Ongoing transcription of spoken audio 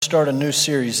Start a new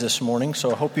series this morning,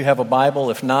 so I hope you have a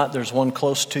Bible. If not, there's one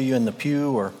close to you in the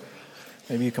pew, or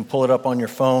maybe you can pull it up on your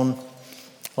phone.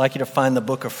 I'd like you to find the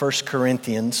book of 1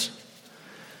 Corinthians.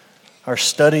 Our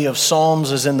study of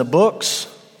Psalms is in the books,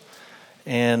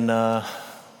 and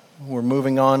we're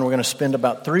moving on. We're going to spend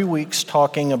about 3 weeks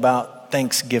talking about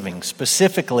Thanksgiving.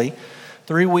 Specifically,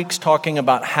 3 weeks talking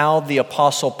about how the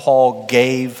Apostle Paul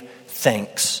gave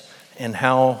thanks and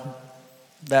how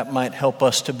that might help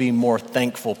us to be more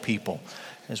thankful people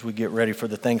as we get ready for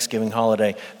the Thanksgiving holiday.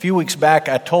 A few weeks back,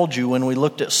 I told you when we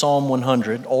looked at Psalm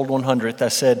 100, Old 100th, I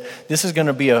said this is going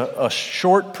to be a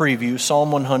short preview,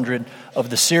 Psalm 100, of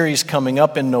the series coming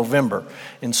up in November.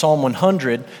 In Psalm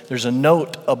 100, there's a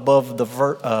note above the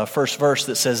first verse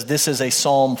that says this is a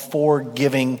psalm for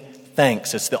giving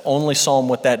thanks. It's the only psalm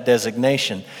with that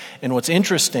designation. And what's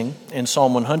interesting in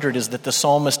Psalm 100 is that the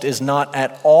psalmist is not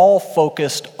at all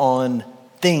focused on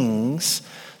things.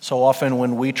 So often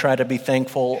when we try to be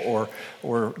thankful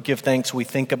or give thanks, we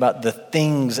think about the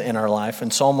things in our life.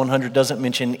 And Psalm 100 doesn't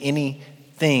mention any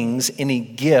things, any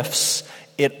gifts.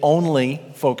 It only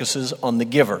focuses on the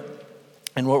giver.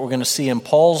 And what we're going to see in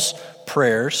Paul's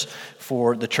prayers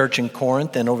for the church in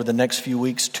Corinth and over the next few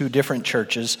weeks, 2 different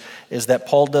churches, is that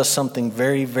Paul does something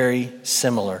very, very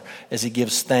similar as he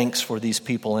gives thanks for these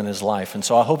people in his life. And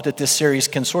so I hope that this series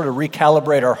can sort of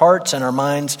recalibrate our hearts and our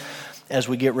minds as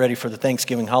we get ready for the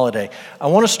Thanksgiving holiday. I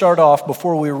want to start off,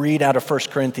 before we read out of 1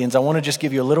 Corinthians, I want to just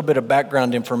give you a little bit of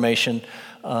background information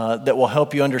that will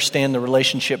help you understand the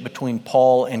relationship between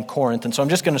Paul and Corinth. And so I'm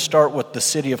just going to start with the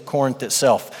city of Corinth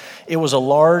itself. It was a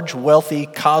large, wealthy,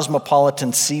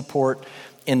 cosmopolitan seaport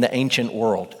in the ancient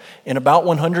world. In about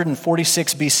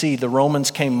 146 BC, the Romans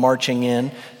came marching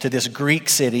in to this Greek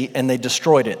city and they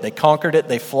destroyed it. They conquered it,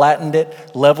 they flattened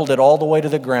it, leveled it all the way to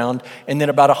the ground. And then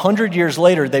about 100 years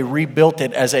later, they rebuilt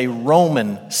it as a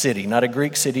Roman city. Not a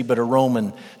Greek city, but a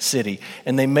Roman city.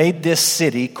 And they made this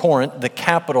city, Corinth, the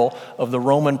capital of the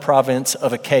Roman province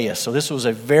of Achaia. So this was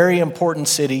a very important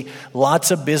city. Lots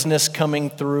of business coming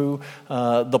through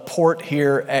the port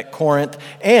here at Corinth.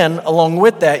 And along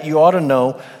with that, you ought to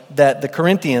know that the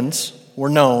Corinthians were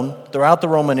known throughout the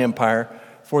Roman Empire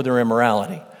for their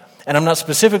immorality. And I'm not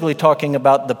specifically talking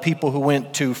about the people who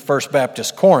went to First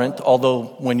Baptist Corinth, although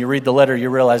when you read the letter you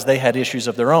realize they had issues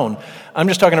of their own. I'm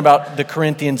just talking about the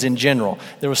Corinthians in general.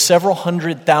 There were several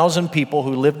 100,000 people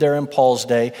who lived there in Paul's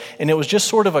day, and it was just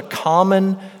sort of a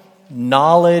common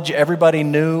knowledge. Everybody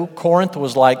knew Corinth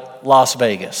was like Las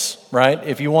Vegas, right?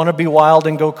 If you want to be wild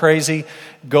and go crazy,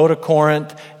 go to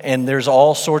Corinth, and there's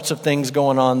all sorts of things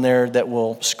going on there that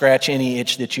will scratch any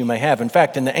itch that you may have. In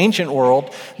fact, in the ancient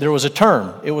world, there was a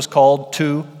term. It was called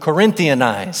to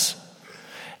Corinthianize.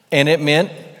 And it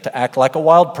meant to act like a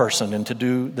wild person and to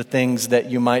do the things that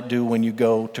you might do when you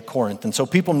go to Corinth. And so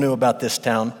people knew about this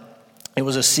town. It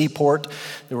was a seaport.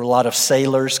 There were a lot of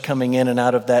sailors coming in and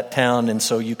out of that town, and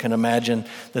so you can imagine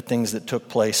the things that took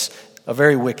place. A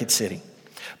very wicked city.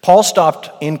 Paul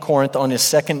stopped in Corinth on his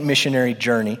second missionary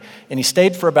journey, and he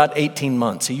stayed for about 18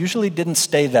 months. He usually didn't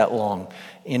stay that long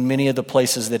in many of the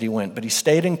places that he went, but he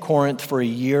stayed in Corinth for a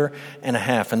year and a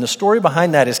half. And the story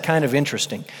behind that is kind of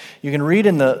interesting. You can read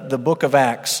in the book of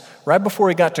Acts, right before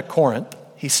he got to Corinth,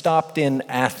 he stopped in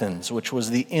Athens, which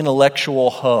was the intellectual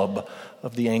hub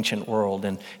of the ancient world.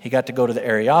 And he got to go to the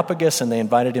Areopagus, and they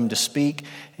invited him to speak.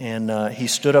 And he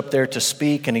stood up there to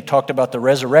speak, and he talked about the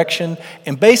resurrection.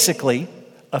 And basically,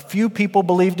 a few people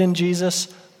believed in Jesus.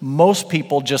 Most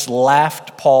people just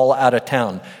laughed Paul out of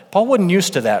town. Paul wasn't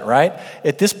used to that, right?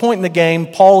 At this point in the game,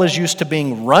 Paul is used to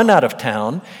being run out of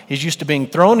town. He's used to being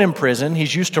thrown in prison.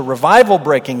 He's used to revival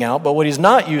breaking out. But what he's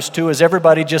not used to is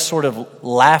everybody just sort of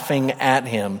laughing at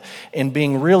him and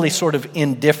being really sort of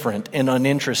indifferent and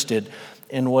uninterested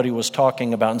in what he was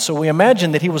talking about. And so we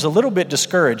imagine that he was a little bit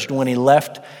discouraged when he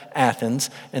left Athens.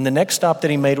 And the next stop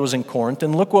that he made was in Corinth.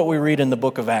 And look what we read in the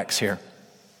book of Acts here.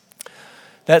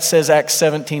 That says Acts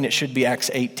 17, it should be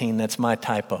Acts 18. That's my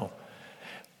typo.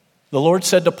 The Lord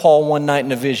said to Paul one night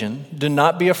in a vision, "Do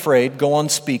not be afraid, go on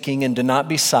speaking, and do not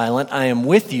be silent. I am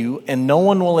with you, and no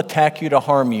one will attack you to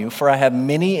harm you, for I have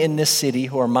many in this city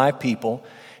who are my people."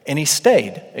 And he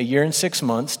stayed a year and 6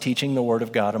 months teaching the word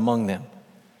of God among them.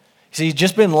 See, he's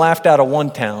just been laughed out of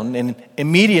one town, and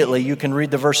immediately, you can read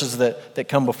the verses that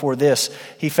come before this,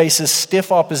 he faces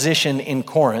stiff opposition in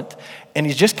Corinth, and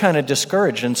he's just kind of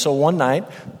discouraged. And so one night,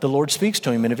 the Lord speaks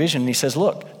to him in a vision, and he says,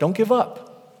 "Look, don't give up.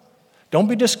 Don't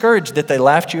be discouraged that they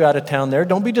laughed you out of town there.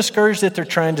 Don't be discouraged that they're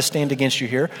trying to stand against you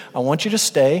here. I want you to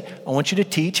stay. I want you to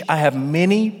teach. I have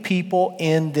many people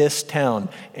in this town,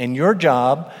 and your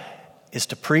job is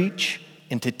to preach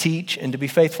and to teach and to be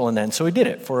faithful in that." And so he did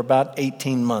it for about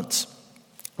 18 months.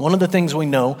 One of the things we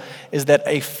know is that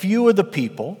a few of the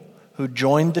people who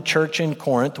joined the church in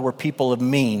Corinth were people of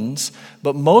means,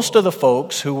 but most of the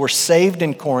folks who were saved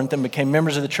in Corinth and became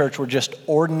members of the church were just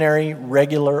ordinary,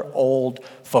 regular, old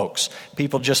folks,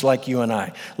 people just like you and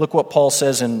I. Look what Paul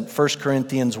says in 1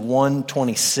 Corinthians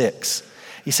 1:26.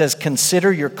 He says,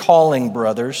 "Consider your calling,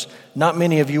 brothers. Not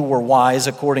many of you were wise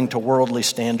according to worldly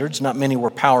standards. Not many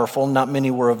were powerful. Not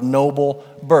many were of noble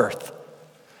birth."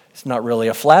 It's not really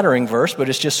a flattering verse, but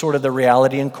it's just sort of the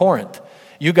reality in Corinth.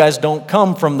 You guys don't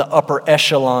come from the upper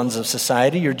echelons of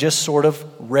society. You're just sort of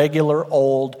regular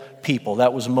old people.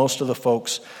 That was most of the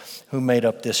folks who made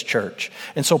up this church.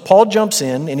 And so Paul jumps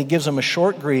in and he gives them a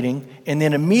short greeting, and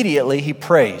then immediately he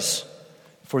prays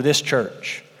for this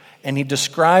church. And he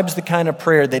describes the kind of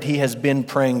prayer that he has been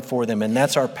praying for them. And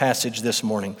that's our passage this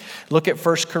morning. Look at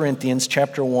 1 Corinthians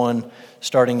chapter 1,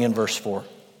 starting in verse 4.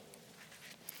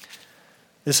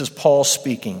 This is Paul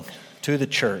speaking to the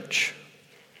church.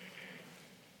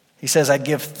 He says, "I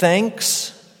give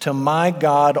thanks to my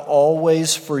God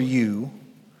always for you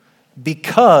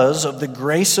because of the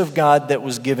grace of God that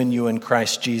was given you in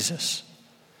Christ Jesus,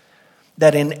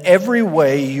 that in every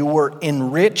way you were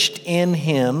enriched in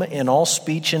him in all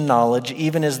speech and knowledge,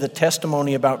 even as the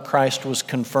testimony about Christ was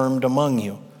confirmed among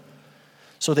you,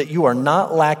 so that you are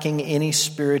not lacking any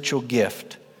spiritual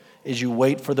gift as you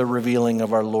wait for the revealing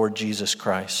of our Lord Jesus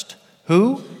Christ,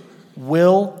 who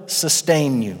will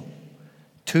sustain you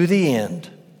to the end,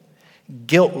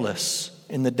 guiltless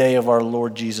in the day of our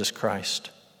Lord Jesus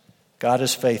Christ. God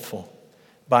is faithful,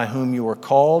 by whom you were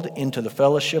called into the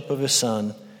fellowship of his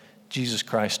Son, Jesus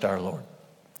Christ our Lord."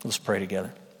 Let's pray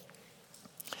together.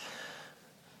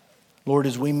 Lord,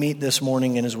 as we meet this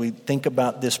morning and as we think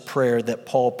about this prayer that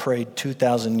Paul prayed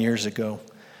 2,000 years ago,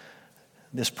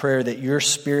 this prayer that your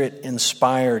Spirit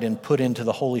inspired and put into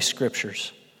the Holy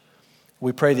Scriptures,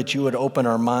 we pray that you would open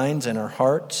our minds and our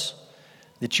hearts,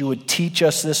 that you would teach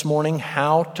us this morning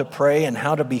how to pray and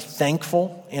how to be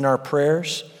thankful in our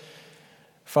prayers.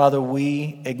 Father,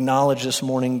 we acknowledge this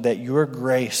morning that your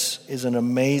grace is an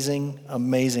amazing,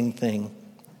 amazing thing,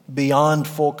 beyond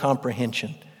full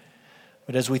comprehension.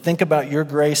 But as we think about your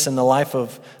grace in the life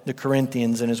of the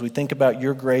Corinthians, and as we think about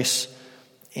your grace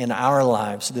in our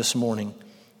lives this morning,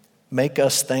 make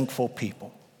us thankful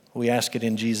people. We ask it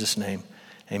in Jesus' name.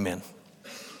 Amen.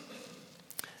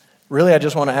 Really, I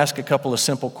just want to ask a couple of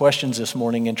simple questions this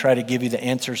morning and try to give you the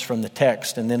answers from the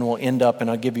text, and then we'll end up and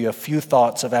I'll give you a few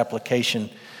thoughts of application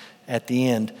at the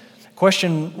end.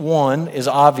 Question one is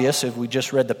obvious if we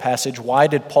just read the passage. Why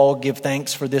did Paul give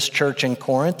thanks for this church in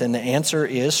Corinth? And the answer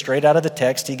is, straight out of the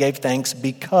text, he gave thanks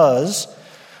because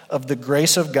of the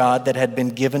grace of God that had been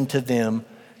given to them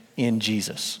in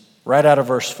Jesus. Right out of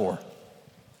verse 4.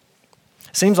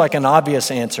 Seems like an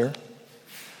obvious answer.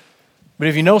 But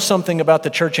if you know something about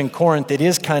the church in Corinth, it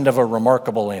is kind of a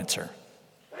remarkable answer.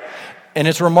 And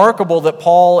it's remarkable that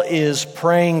Paul is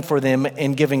praying for them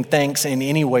and giving thanks in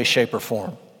any way, shape, or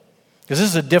form. Because this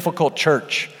is a difficult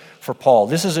church for Paul.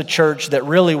 This is a church that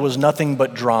really was nothing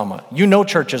but drama. You know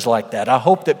churches like that. I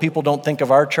hope that people don't think of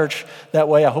our church that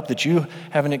way. I hope that you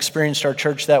haven't experienced our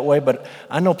church that way. But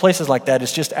I know places like that.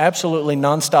 It's just absolutely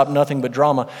nonstop, nothing but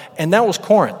drama. And that was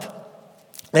Corinth.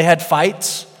 They had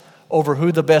fights over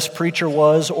who the best preacher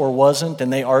was or wasn't,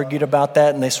 and they argued about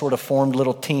that, and they sort of formed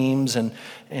little teams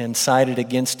and sided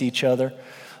against each other.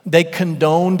 They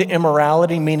condoned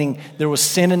immorality, meaning there was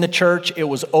sin in the church, it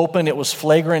was open, it was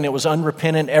flagrant, it was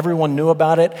unrepentant, everyone knew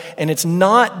about it, and it's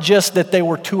not just that they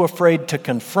were too afraid to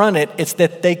confront it, it's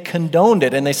that they condoned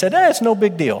it, and they said, it's no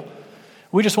big deal.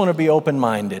 We just want to be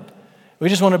open-minded. We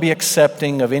just want to be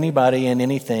accepting of anybody and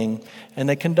anything, and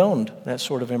they condoned that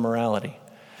sort of immorality.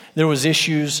 There was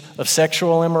issues of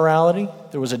sexual immorality.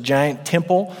 There was a giant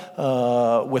temple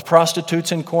with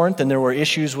prostitutes in Corinth, and there were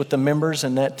issues with the members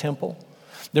in that temple.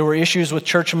 There were issues with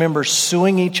church members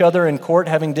suing each other in court,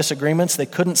 having disagreements. They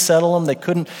couldn't settle them. They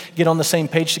couldn't get on the same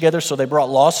page together, so they brought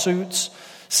lawsuits,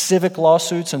 civic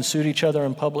lawsuits, and sued each other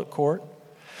in public court.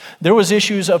 There was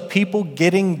issues of people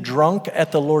getting drunk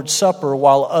at the Lord's Supper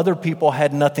while other people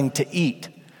had nothing to eat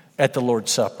at the Lord's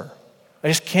Supper. I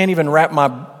just can't even wrap my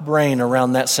brain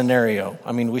around that scenario.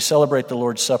 I mean, we celebrate the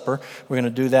Lord's Supper. We're going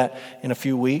to do that in a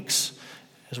few weeks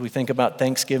as we think about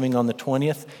Thanksgiving on the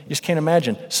 20th. You just can't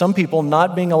imagine. Some people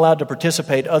not being allowed to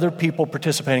participate, other people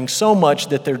participating so much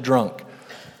that they're drunk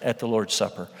at the Lord's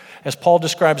Supper. As Paul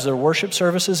describes their worship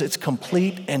services, it's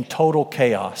complete and total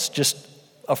chaos. Just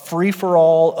a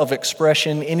free-for-all of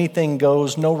expression. Anything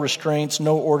goes, no restraints,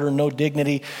 no order, no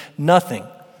dignity, nothing.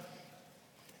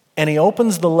 And he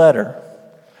opens the letter,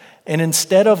 and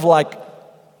instead of like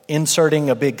inserting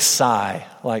a big sigh,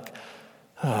 like,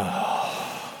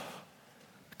 oh,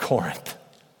 Corinth,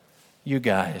 you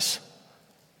guys.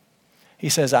 He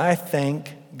says, I thank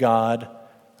God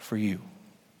for you.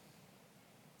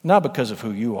 Not because of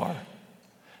who you are,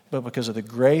 but because of the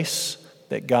grace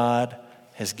that God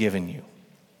has given you.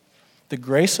 The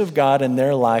grace of God in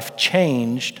their life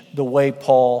changed the way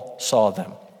Paul saw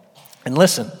them. And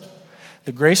listen,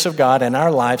 the grace of God in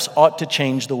our lives ought to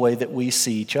change the way that we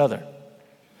see each other.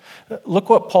 Look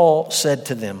what Paul said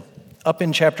to them up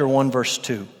in chapter 1, verse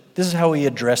 2. This is how he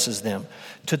addresses them.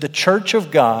 To the church of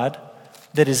God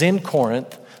that is in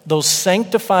Corinth, those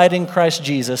sanctified in Christ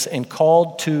Jesus and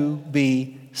called to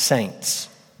be saints.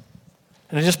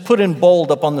 And I just put in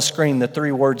bold up on the screen the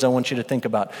three words I want you to think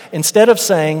about. Instead of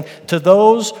saying, to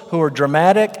those who are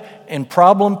dramatic and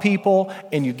problem people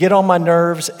and you get on my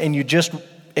nerves and you just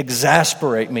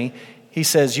exasperate me, he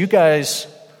says, you guys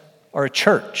are a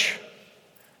church.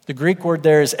 The Greek word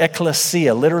there is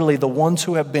ekklesia, literally the ones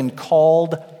who have been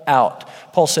called out.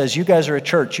 Paul says, you guys are a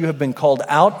church. You have been called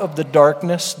out of the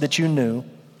darkness that you knew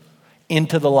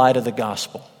into the light of the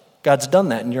gospel. God's done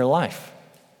that in your life.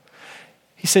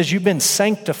 He says, you've been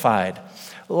sanctified.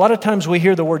 A lot of times we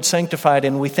hear the word sanctified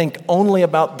and we think only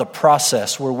about the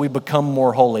process where we become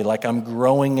more holy, like I'm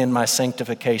growing in my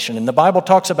sanctification. And the Bible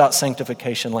talks about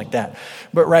sanctification like that.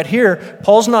 But right here,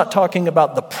 Paul's not talking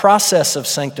about the process of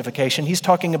sanctification. He's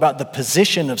talking about the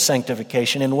position of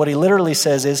sanctification. And what he literally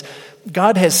says is,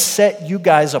 God has set you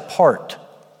guys apart.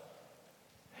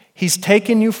 He's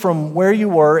taken you from where you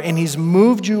were and he's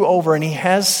moved you over and he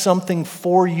has something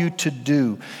for you to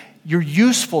do. You're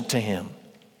useful to him.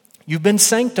 You've been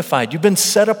sanctified. You've been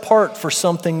set apart for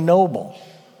something noble.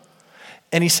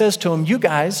 And he says to him, you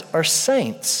guys are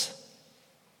saints.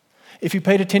 If you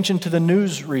paid attention to the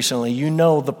news recently, you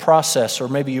know the process, or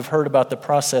maybe you've heard about the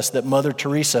process that Mother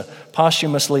Teresa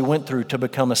posthumously went through to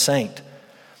become a saint.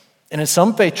 And in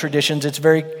some faith traditions, it's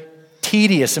very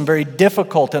tedious and very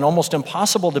difficult and almost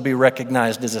impossible to be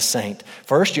recognized as a saint.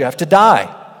 First, you have to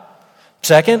die.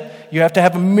 Second, you have to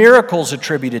have miracles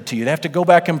attributed to you. They have to go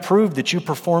back and prove that you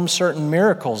perform certain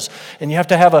miracles. And you have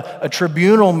to have a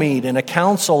tribunal meet and a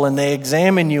council, and they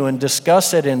examine you and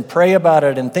discuss it and pray about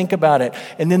it and think about it.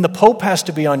 And then the Pope has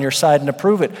to be on your side and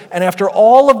approve it. And after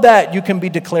all of that, you can be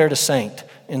declared a saint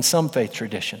in some faith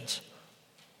traditions.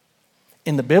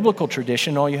 In the biblical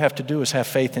tradition, all you have to do is have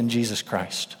faith in Jesus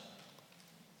Christ.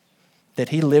 That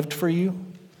he lived for you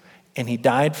and he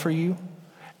died for you,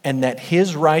 and that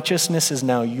his righteousness is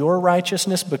now your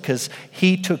righteousness because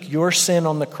he took your sin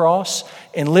on the cross.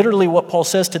 And literally what Paul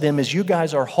says to them is, you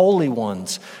guys are holy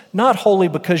ones. Not holy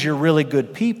because you're really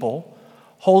good people,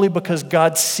 holy because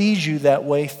God sees you that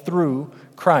way through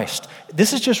Christ.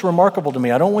 This is just remarkable to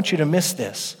me. I don't want you to miss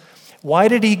this. Why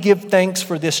did he give thanks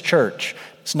for this church?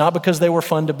 It's not because they were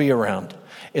fun to be around.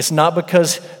 It's not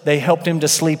because they helped him to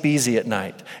sleep easy at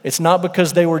night. It's not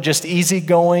because they were just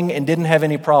easygoing and didn't have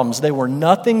any problems. They were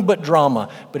nothing but drama.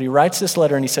 But he writes this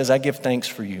letter and he says, I give thanks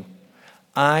for you.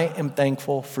 I am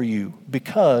thankful for you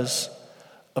because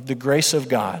of the grace of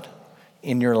God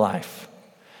in your life.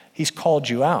 He's called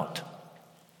you out.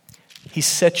 He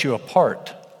set you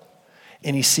apart.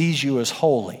 And he sees you as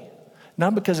holy.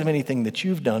 Not because of anything that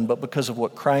you've done, but because of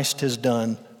what Christ has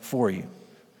done for you.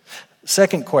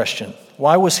 Second question,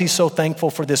 why was he so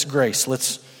thankful for this grace?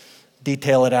 Let's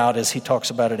detail it out as he talks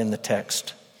about it in the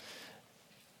text.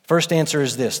 First answer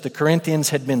is this: the Corinthians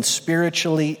had been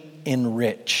spiritually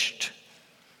enriched.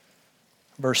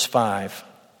 Verse 5,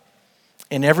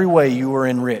 in every way you were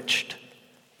enriched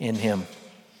in him.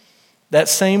 That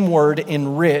same word,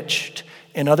 enriched,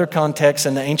 in other contexts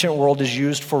in the ancient world is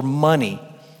used for money,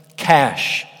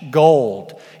 cash,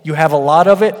 gold. You have a lot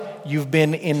of it, you've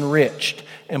been enriched.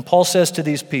 And Paul says to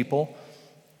these people,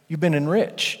 you've been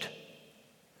enriched.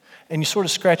 And you sort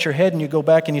of scratch your head and you go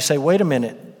back and you say, wait a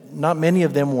minute, not many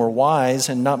of them were wise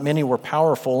and not many were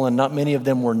powerful and not many of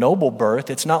them were noble birth.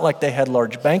 It's not like they had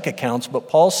large bank accounts, but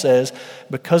Paul says,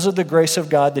 because of the grace of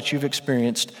God that you've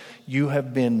experienced, you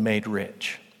have been made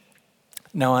rich.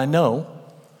 Now I know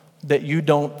that you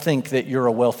don't think that you're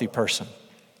a wealthy person.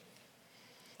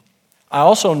 I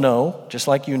also know, just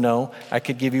like you know, I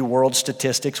could give you world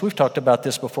statistics. We've talked about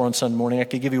this before on Sunday morning. I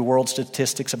could give you world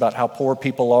statistics about how poor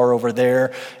people are over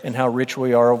there and how rich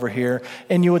we are over here.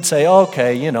 And you would say,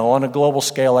 okay, on a global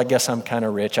scale, I guess I'm kind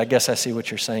of rich. I guess I see what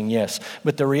you're saying, yes.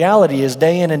 But the reality is,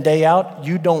 day in and day out,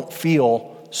 you don't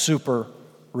feel super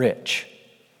rich.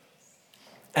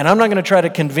 And I'm not going to try to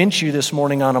convince you this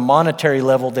morning on a monetary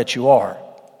level that you are.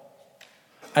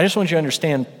 I just want you to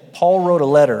understand, Paul wrote a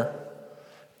letter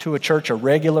to a church of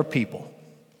regular people,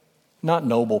 not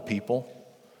noble people,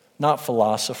 not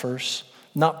philosophers,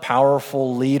 not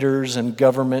powerful leaders and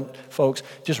government folks,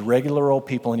 just regular old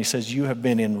people. And he says, you have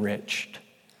been enriched.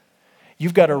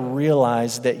 You've got to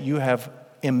realize that you have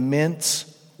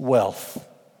immense wealth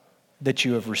that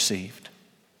you have received.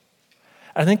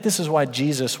 I think this is why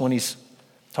Jesus, when he's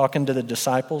talking to the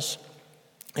disciples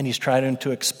and he's trying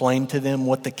to explain to them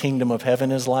what the kingdom of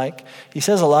heaven is like, he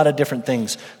says a lot of different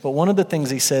things. But one of the things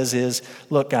he says is,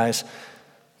 look, guys,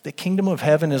 the kingdom of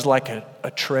heaven is like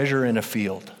a treasure in a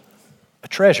field. A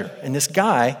treasure. And this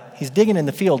guy, he's digging in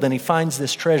the field and he finds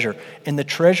this treasure. And the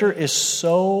treasure is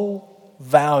so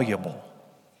valuable,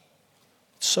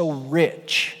 so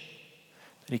rich,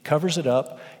 that he covers it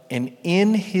up. And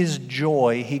in his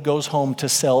joy, he goes home to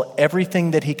sell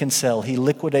everything that he can sell. He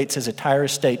liquidates his entire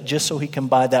estate just so he can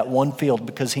buy that one field,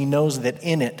 because he knows that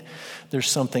in it, there's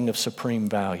something of supreme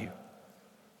value.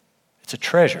 It's a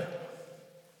treasure.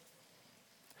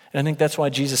 And I think that's why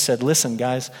Jesus said, listen,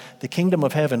 guys, the kingdom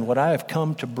of heaven, what I have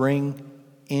come to bring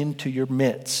into your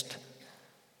midst,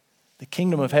 the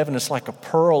kingdom of heaven is like a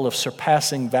pearl of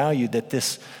surpassing value, that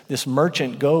this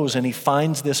merchant goes and he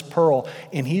finds this pearl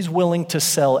and he's willing to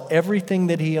sell everything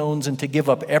that he owns and to give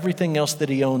up everything else that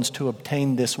he owns to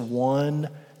obtain this one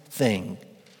thing.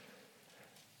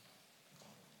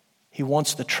 He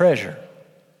wants the treasure.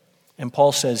 And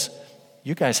Paul says,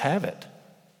 you guys have it.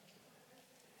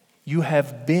 You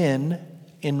have been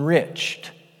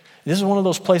enriched. This is one of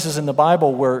those places in the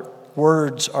Bible where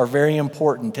words are very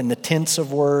important, and the tense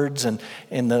of words and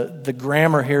the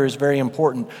grammar here is very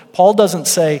important. Paul doesn't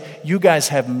say, you guys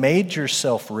have made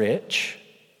yourself rich.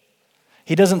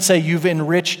 He doesn't say you've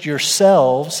enriched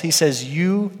yourselves. He says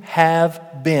you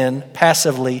have been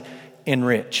passively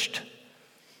enriched.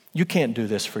 You can't do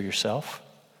this for yourself.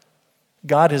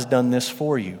 God has done this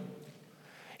for you.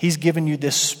 He's given you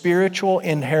this spiritual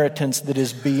inheritance that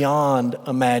is beyond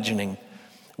imagining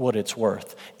what it's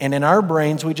worth. And in our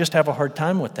brains, we just have a hard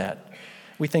time with that.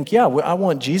 We think, yeah, I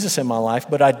want Jesus in my life,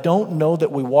 but I don't know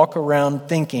that we walk around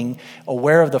thinking,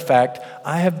 aware of the fact,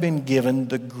 I have been given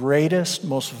the greatest,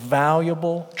 most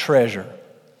valuable treasure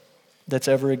that's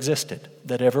ever existed,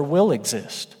 that ever will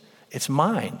exist. It's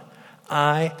mine.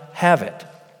 I have it.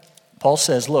 Paul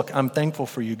says, look, I'm thankful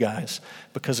for you guys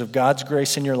because of God's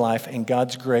grace in your life, and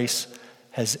God's grace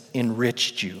has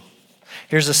enriched you.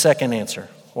 Here's the second answer.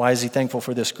 Why is he thankful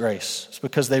for this grace? It's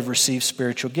because they've received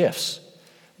spiritual gifts.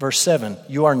 Verse 7,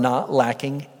 you are not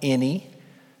lacking any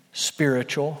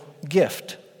spiritual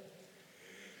gift.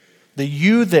 The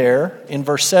you there in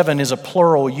verse 7 is a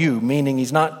plural you, meaning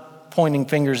he's not pointing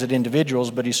fingers at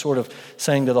individuals, but he's sort of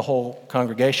saying to the whole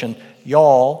congregation,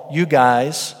 y'all, you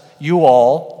guys, you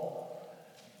all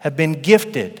have been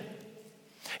gifted.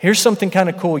 Here's something kind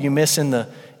of cool you miss in the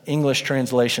English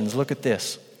translations. Look at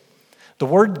this. The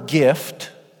word gift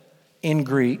in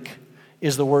Greek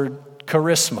is the word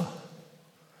charisma.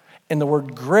 And the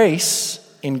word grace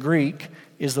in Greek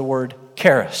is the word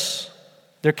charis.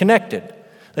 They're connected.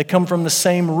 They come from the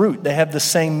same root. They have the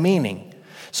same meaning.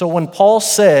 So when Paul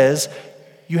says,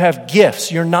 you have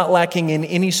gifts, you're not lacking in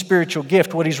any spiritual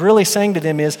gift, what he's really saying to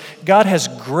them is, God has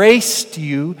graced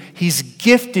you, he's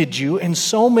gifted you in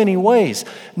so many ways.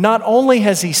 Not only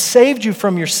has he saved you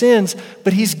from your sins,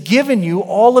 but he's given you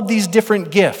all of these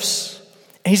different gifts.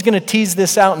 He's going to tease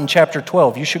this out in chapter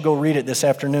 12. You should go read it this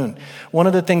afternoon. One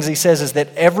of the things he says is that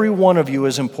every one of you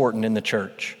is important in the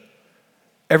church.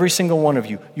 Every single one of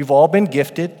you. You've all been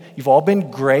gifted. You've all been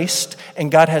graced.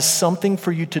 And God has something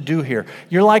for you to do here.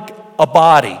 You're like a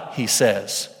body, he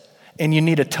says. And you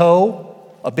need a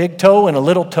toe, a big toe and a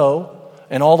little toe,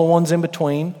 and all the ones in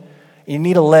between. You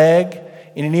need a leg,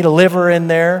 and you need a liver in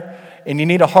there, and you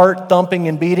need a heart thumping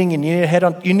and beating, and you need a head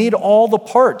on. You need all the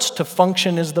parts to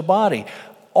function as the body.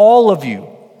 All of you,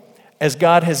 as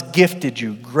God has gifted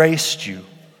you, graced you,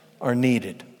 are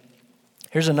needed.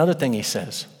 Here's another thing he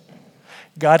says.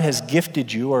 God has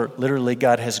gifted you, or literally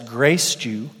God has graced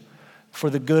you for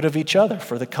the good of each other,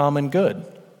 for the common good.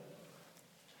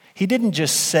 He didn't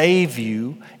just save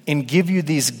you and give you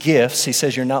these gifts. He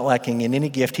says you're not lacking in any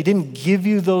gift. He didn't give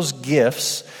you those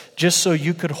gifts just so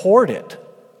you could hoard it.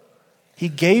 He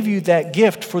gave you that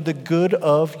gift for the good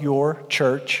of your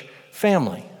church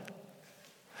family.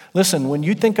 Listen, when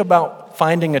you think about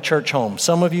finding a church home,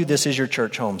 some of you, this is your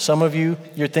church home. Some of you,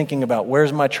 you're thinking about,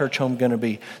 where's my church home going to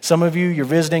be? Some of you, you're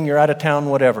visiting, you're out of town,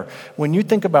 whatever. When you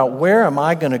think about, where am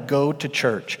I going to go to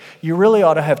church? You really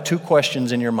ought to have two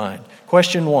questions in your mind.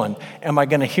 Question one, am I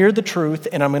going to hear the truth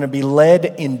and I'm going to be led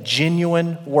in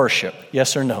genuine worship?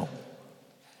 Yes or no?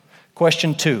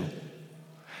 Question two,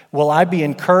 will I be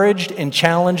encouraged and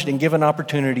challenged and given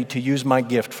opportunity to use my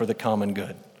gift for the common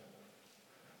good?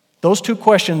 Those two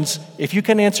questions, if you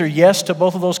can answer yes to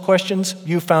both of those questions,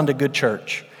 you've found a good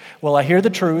church. Will I hear the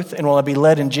truth, and will I be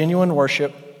led in genuine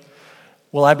worship?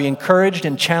 Will I be encouraged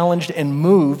and challenged and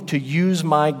moved to use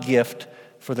my gift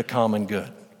for the common good?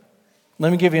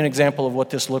 Let me give you an example of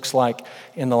what this looks like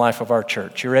in the life of our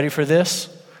church. You ready for this?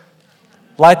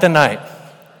 Light the night.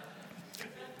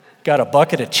 Got a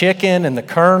bucket of chicken and the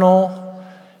Colonel.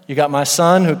 You got my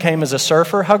son who came as a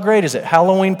surfer. How great is it?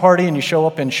 Halloween party and you show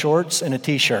up in shorts and a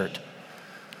t-shirt.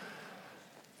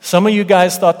 Some of you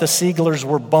guys thought the Sieglers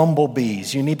were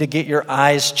bumblebees. You need to get your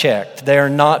eyes checked. They are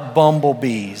not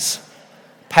bumblebees.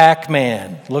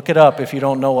 Pac-Man. Look it up if you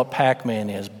don't know what Pac-Man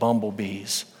is.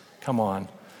 Bumblebees. Come on.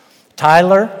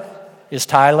 Tyler is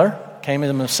Tyler. Came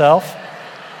in himself.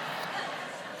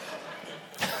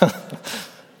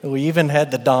 We even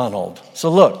had the Donald. So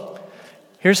look,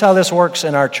 here's how this works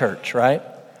in our church, right?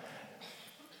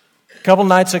 A couple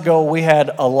nights ago, we had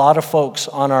a lot of folks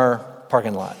on our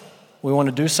parking lot. We want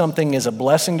to do something as a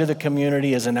blessing to the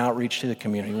community, as an outreach to the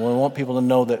community. We want people to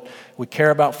know that we care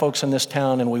about folks in this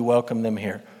town and we welcome them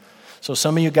here. So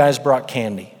some of you guys brought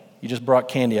candy. You just brought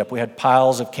candy up. We had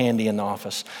piles of candy in the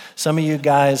office. Some of you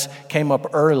guys came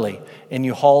up early and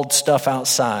you hauled stuff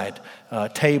outside,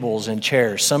 tables and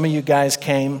chairs. Some of you guys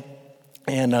came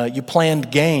and you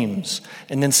planned games.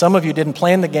 And then some of you didn't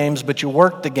plan the games, but you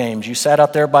worked the games. You sat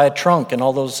out there by a trunk, and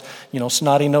all those,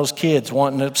 snotty-nosed kids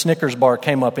wanting a Snickers bar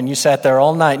came up, and you sat there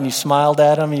all night, and you smiled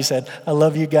at them, and you said, I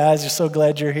love you guys. You're so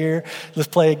glad you're here. Let's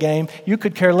play a game. You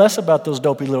could care less about those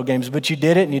dopey little games, but you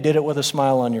did it, and you did it with a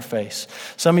smile on your face.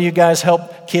 Some of you guys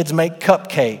helped kids make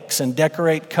cupcakes and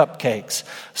decorate cupcakes.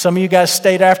 Some of you guys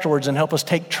stayed afterwards and helped us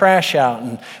take trash out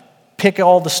and pick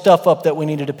all the stuff up that we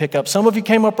needed to pick up. Some of you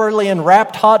came up early and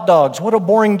wrapped hot dogs. What a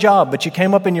boring job, but you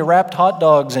came up and you wrapped hot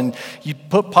dogs and you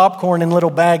put popcorn in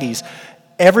little baggies.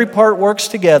 Every part works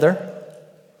together,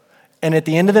 and at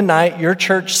the end of the night, your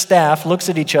church staff looks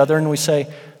at each other and we say,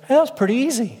 hey, that was pretty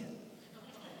easy.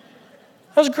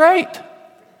 That was great,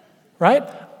 right?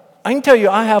 I can tell you,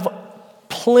 I have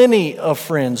plenty of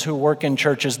friends who work in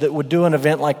churches that would do an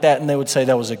event like that and they would say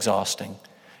that was exhausting.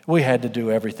 We had to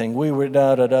do everything. We were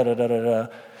da-da-da-da-da-da-da.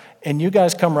 And you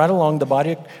guys come right along, the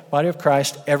body of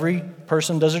Christ. Every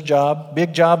person does a job,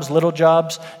 big jobs, little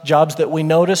jobs, jobs that we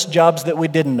noticed, jobs that we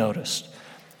didn't notice.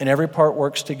 And every part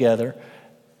works together,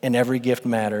 and every gift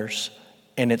matters,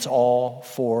 and it's all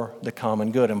for the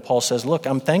common good. And Paul says, look,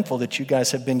 I'm thankful that you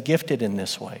guys have been gifted in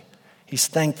this way. He's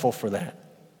thankful for that.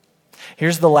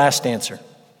 Here's the last answer.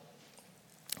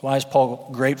 Why is Paul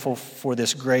grateful for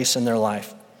this grace in their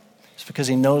life? It's because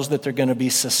he knows that they're going to be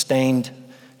sustained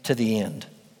to the end.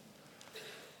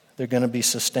 They're going to be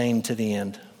sustained to the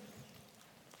end.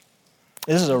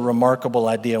 This is a remarkable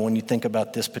idea when you think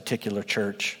about this particular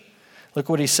church. Look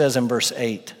what he says in verse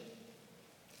 8.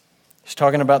 He's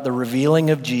talking about the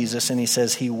revealing of Jesus, and he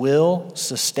says, he will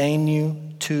sustain you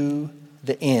to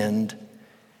the end,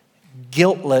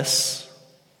 guiltless.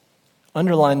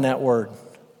 Underline that word.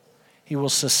 He will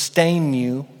sustain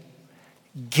you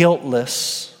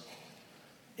guiltless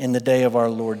in the day of our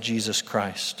Lord Jesus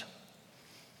Christ.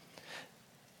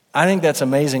 I think that's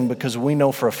amazing because we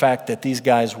know for a fact that these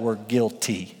guys were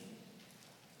guilty.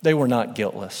 They were not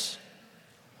guiltless.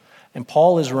 And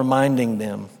Paul is reminding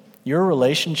them, your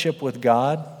relationship with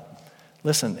God,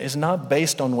 listen, is not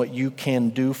based on what you can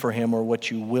do for him or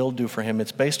what you will do for him.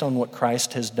 It's based on what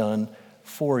Christ has done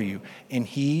for you. And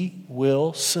he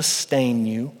will sustain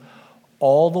you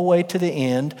all the way to the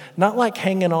end, not like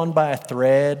hanging on by a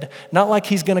thread, not like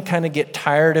he's going to kind of get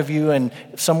tired of you and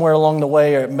somewhere along the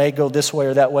way, or it may go this way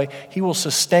or that way. He will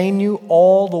sustain you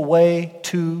all the way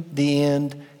to the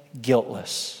end,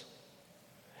 guiltless.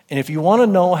 And if you want to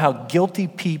know how guilty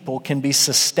people can be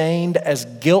sustained as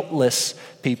guiltless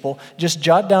people, just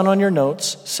jot down on your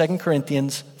notes 2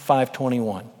 Corinthians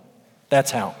 5:21. That's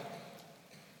how.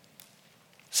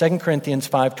 2 Corinthians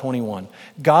 5:21.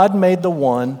 God made the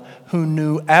one who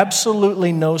knew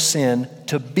absolutely no sin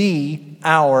to be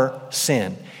our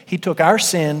sin. He took our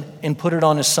sin and put it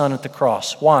on his son at the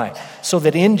cross. Why? So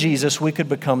that in Jesus we could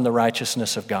become the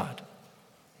righteousness of God.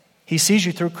 He sees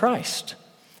you through Christ.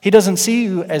 He doesn't see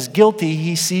you as guilty,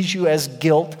 he sees you as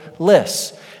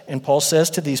guiltless. And Paul says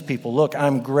to these people, look,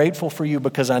 I'm grateful for you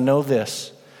because I know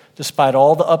this. Despite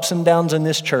all the ups and downs in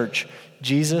this church,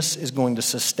 Jesus is going to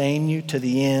sustain you to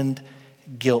the end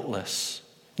guiltless.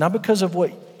 Not because of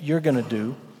what you're going to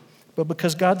do, but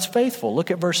because God's faithful. Look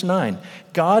at verse 9.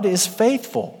 God is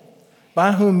faithful,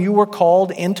 by whom you were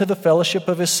called into the fellowship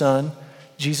of his Son,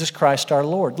 Jesus Christ our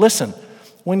Lord. Listen,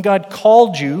 when God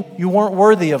called you, you weren't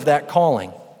worthy of that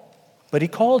calling, but he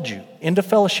called you into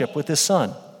fellowship with his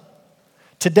Son.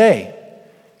 Today,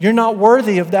 You're not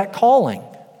worthy of that calling.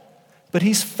 But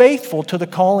He's faithful to the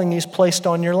calling He's placed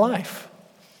on your life.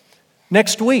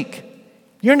 Next week,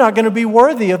 you're not going to be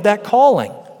worthy of that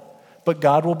calling. But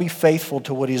God will be faithful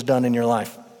to what He's done in your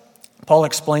life. Paul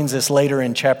explains this later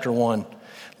in chapter 1.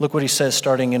 Look what he says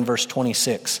starting in verse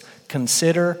 26.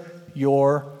 Consider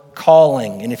your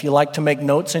calling. And if you like to make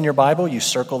notes in your Bible, you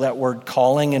circle that word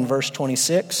calling in verse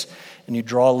 26. And you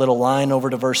draw a little line over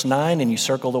to verse 9 and you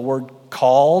circle the word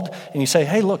called. And you say,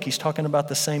 hey, look, he's talking about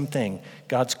the same thing.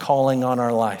 God's calling on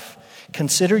our life.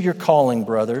 Consider your calling,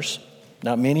 brothers.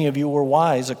 Not many of you were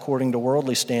wise according to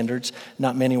worldly standards.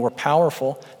 Not many were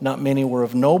powerful. Not many were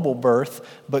of noble birth.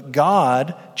 But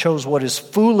God chose what is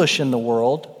foolish in the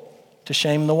world to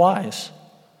shame the wise.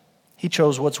 He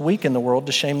chose what's weak in the world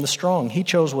to shame the strong. He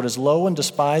chose what is low and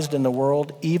despised in the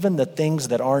world, even the things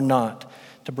that are not,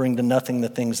 to bring to nothing the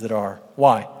things that are.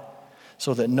 Why?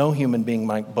 So that no human being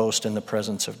might boast in the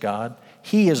presence of God.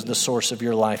 He is the source of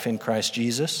your life in Christ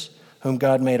Jesus, whom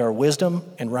God made our wisdom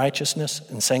and righteousness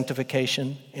and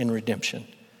sanctification and redemption.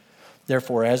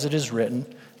 Therefore, as it is written,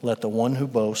 let the one who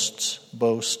boasts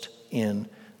boast in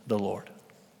the Lord.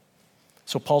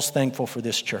 So Paul's thankful for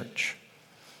this church,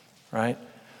 right?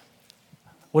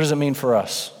 What does it mean for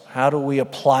us? How do we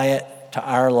apply it to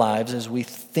our lives as we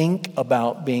think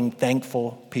about being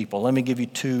thankful people? Let me give you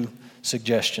two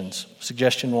suggestions.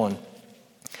 Suggestion one.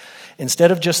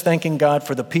 Instead of just thanking God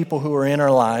for the people who are in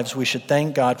our lives, we should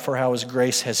thank God for how His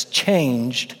grace has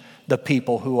changed the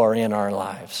people who are in our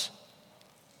lives.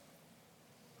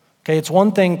 Okay, it's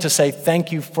one thing to say,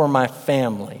 thank you for my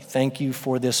family. Thank you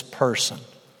for this person.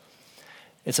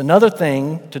 It's another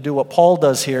thing to do what Paul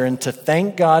does here and to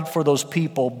thank God for those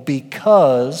people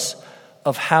because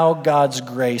of how God's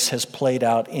grace has played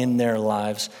out in their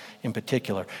lives in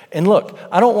particular. And look,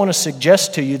 I don't want to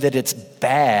suggest to you that it's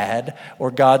bad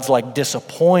or God's like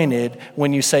disappointed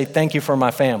when you say, thank you for my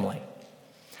family.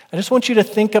 I just want you to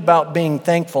think about being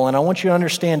thankful, and I want you to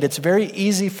understand it's very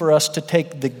easy for us to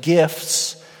take the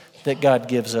gifts that God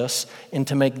gives us and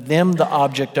to make them the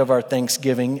object of our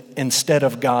thanksgiving instead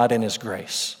of God and His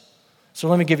grace. So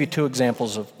let me give you two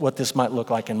examples of what this might look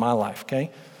like in my life,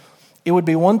 okay? It would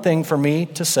be one thing for me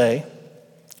to say,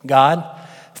 God,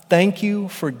 thank you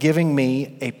for giving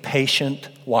me a patient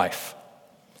wife.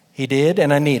 He did,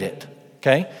 and I need it,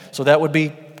 okay? So that would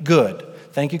be good.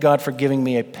 Thank you, God, for giving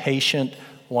me a patient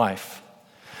wife.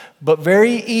 But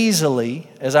very easily,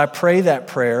 as I pray that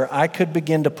prayer, I could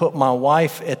begin to put my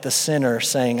wife at the center,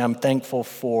 saying I'm thankful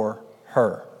for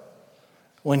her.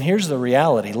 When here's the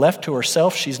reality. Left to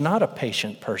herself, she's not a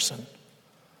patient person.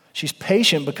 She's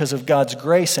patient because of God's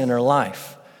grace in her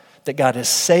life, that God has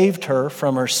saved her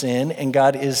from her sin, and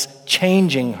God is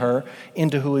changing her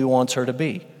into who He wants her to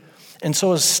be. And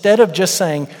so instead of just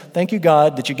saying, thank you,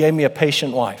 God, that you gave me a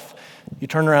patient wife, you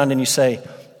turn around and you say,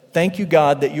 thank you,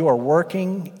 God, that you are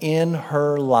working in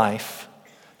her life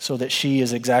so that she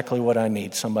is exactly what I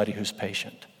need, somebody who's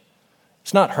patient.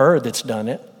 It's not her that's done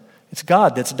it. It's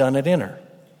God that's done it in her.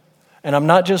 And I'm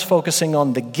not just focusing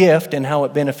on the gift and how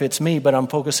it benefits me, but I'm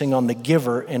focusing on the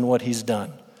giver and what He's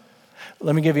done.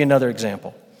 Let me give you another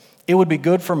example. It would be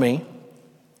good for me,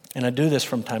 and I do this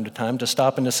from time to time, to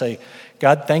stop and to say,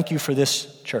 God, thank you for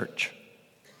this church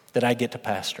that I get to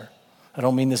pastor. I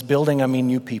don't mean this building, I mean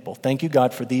you people. Thank you,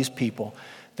 God, for these people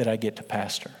that I get to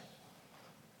pastor.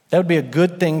 That would be a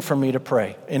good thing for me to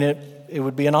pray. And it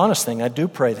would be an honest thing. I do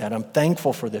pray that. I'm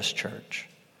thankful for this church.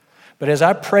 But as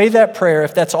I pray that prayer,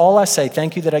 if that's all I say,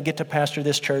 thank you that I get to pastor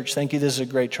this church, thank you this is a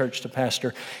great church to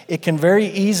pastor, it can very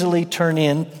easily turn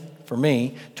in, for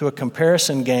me, to a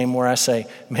comparison game where I say,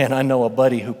 man, I know a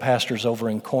buddy who pastors over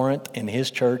in Corinth, and his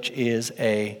church is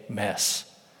a mess.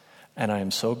 And I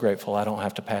am so grateful I don't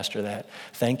have to pastor that.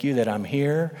 Thank you that I'm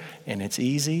here, and it's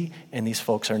easy, and these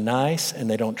folks are nice, and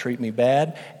they don't treat me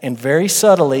bad. And very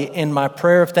subtly, in my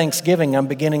prayer of thanksgiving, I'm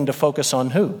beginning to focus on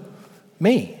who?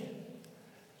 Me.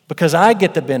 Because I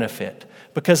get the benefit.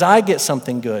 Because I get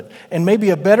something good. And maybe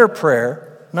a better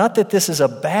prayer, not that this is a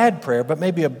bad prayer, but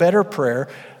maybe a better prayer,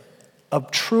 a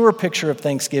truer picture of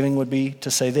thanksgiving would be to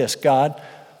say this, God,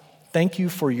 thank you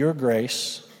for your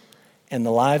grace and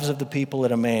the lives of the people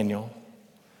at Emmanuel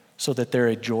so that they're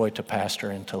a joy to pastor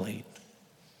and to lead.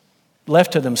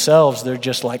 Left to themselves, they're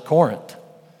just like Corinth.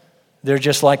 They're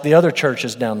just like the other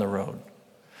churches down the road.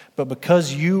 But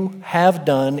because you have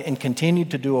done and continue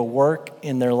to do a work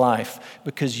in their life,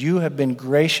 because you have been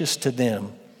gracious to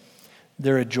them,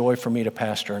 they're a joy for me to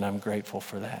pastor, and I'm grateful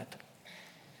for that.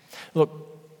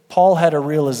 Look, Paul had a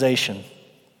realization.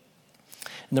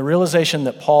 And the realization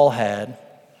that Paul had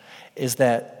is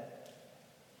that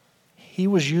he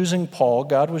was using Paul,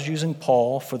 God was using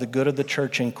Paul for the good of the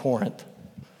church in Corinth.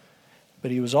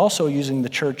 but he was also using the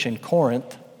church in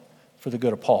Corinth for the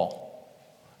good of Paul.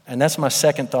 And that's my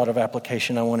second thought of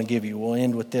application I want to give you. We'll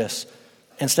end with this.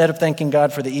 Instead of thanking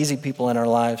God for the easy people in our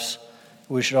lives,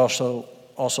 we should also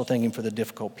thank Him for the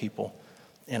difficult people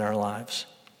in our lives.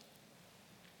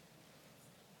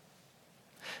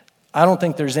 I don't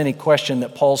think there's any question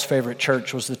that Paul's favorite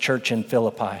church was the church in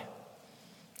Philippi.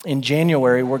 In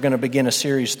January, we're going to begin a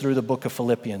series through the book of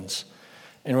Philippians.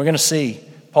 And we're going to see,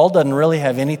 Paul doesn't really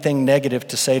have anything negative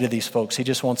to say to these folks. He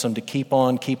just wants them to keep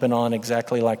on keeping on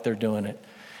exactly like they're doing it.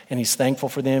 And he's thankful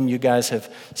for them. You guys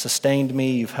have sustained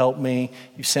me. You've helped me.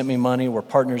 You've sent me money. We're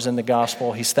partners in the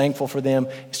gospel. He's thankful for them.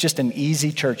 It's just an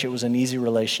easy church. It was an easy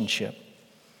relationship.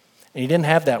 And he didn't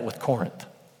have that with Corinth.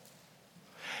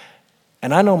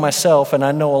 And I know myself, and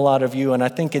I know a lot of you, and I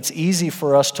think it's easy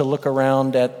for us to look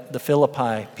around at the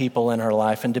Philippi people in our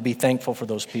life and to be thankful for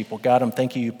those people. God, I'm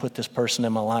thanking you put this person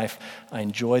in my life. I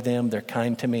enjoy them. They're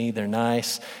kind to me. They're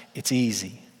nice. It's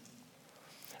easy.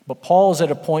 But Paul is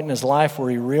at a point in his life where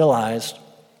he realized,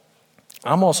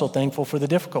 I'm also thankful for the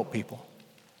difficult people.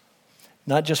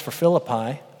 Not just for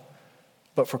Philippi,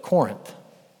 but for Corinth.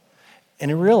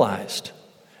 And he realized,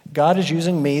 God is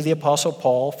using me, the Apostle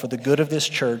Paul, for the good of this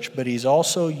church, but he's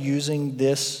also using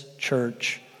this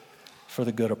church for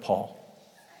the good of Paul.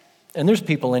 And there's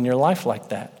people in your life like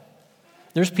that.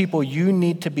 There's people you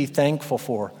need to be thankful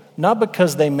for, not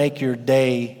because they make your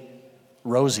day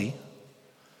rosy,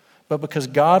 but because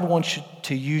God wants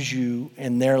to use you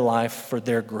in their life for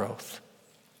their growth.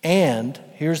 And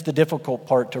here's the difficult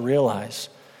part to realize.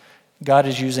 God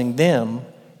is using them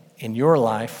in your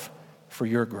life for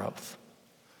your growth.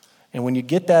 And when you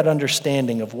get that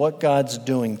understanding of what God's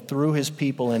doing through His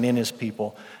people and in His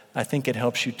people, I think it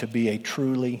helps you to be a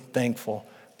truly thankful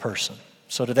person.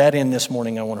 So to that end this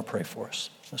morning, I want to pray for us.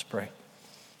 Let's pray.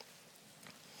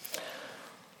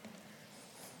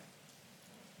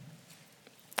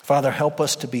 Father, help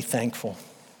us to be thankful.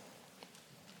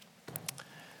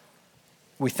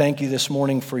 We thank you this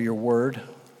morning for your word.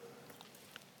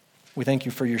 We thank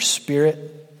you for your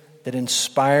Spirit that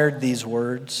inspired these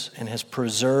words and has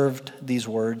preserved these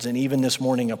words, and even this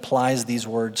morning applies these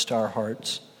words to our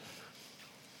hearts.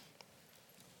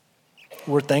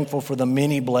 We're thankful for the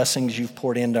many blessings you've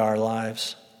poured into our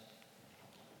lives.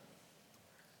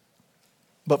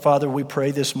 But Father, we pray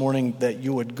this morning that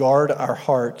you would guard our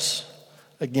hearts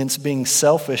against being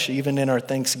selfish even in our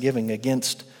thanksgiving,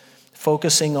 against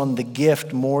focusing on the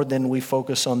gift more than we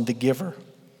focus on the giver.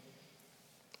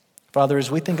 Father,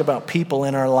 as we think about people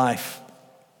in our life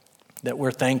that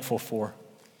we're thankful for,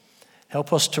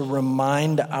 help us to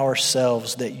remind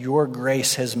ourselves that your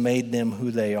grace has made them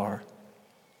who they are.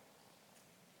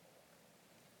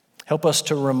 Help us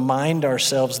to remind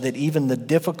ourselves that even the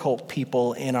difficult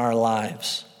people in our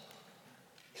lives,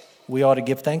 we ought to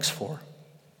give thanks for,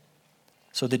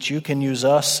 so that you can use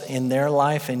us in their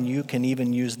life and you can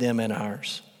even use them in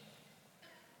ours.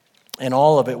 In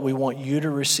all of it, we want you to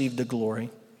receive the glory.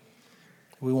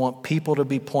 We want people to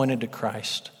be pointed to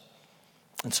Christ.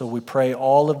 And so we pray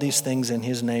all of these things in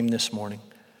His name this morning.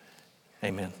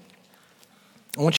 Amen.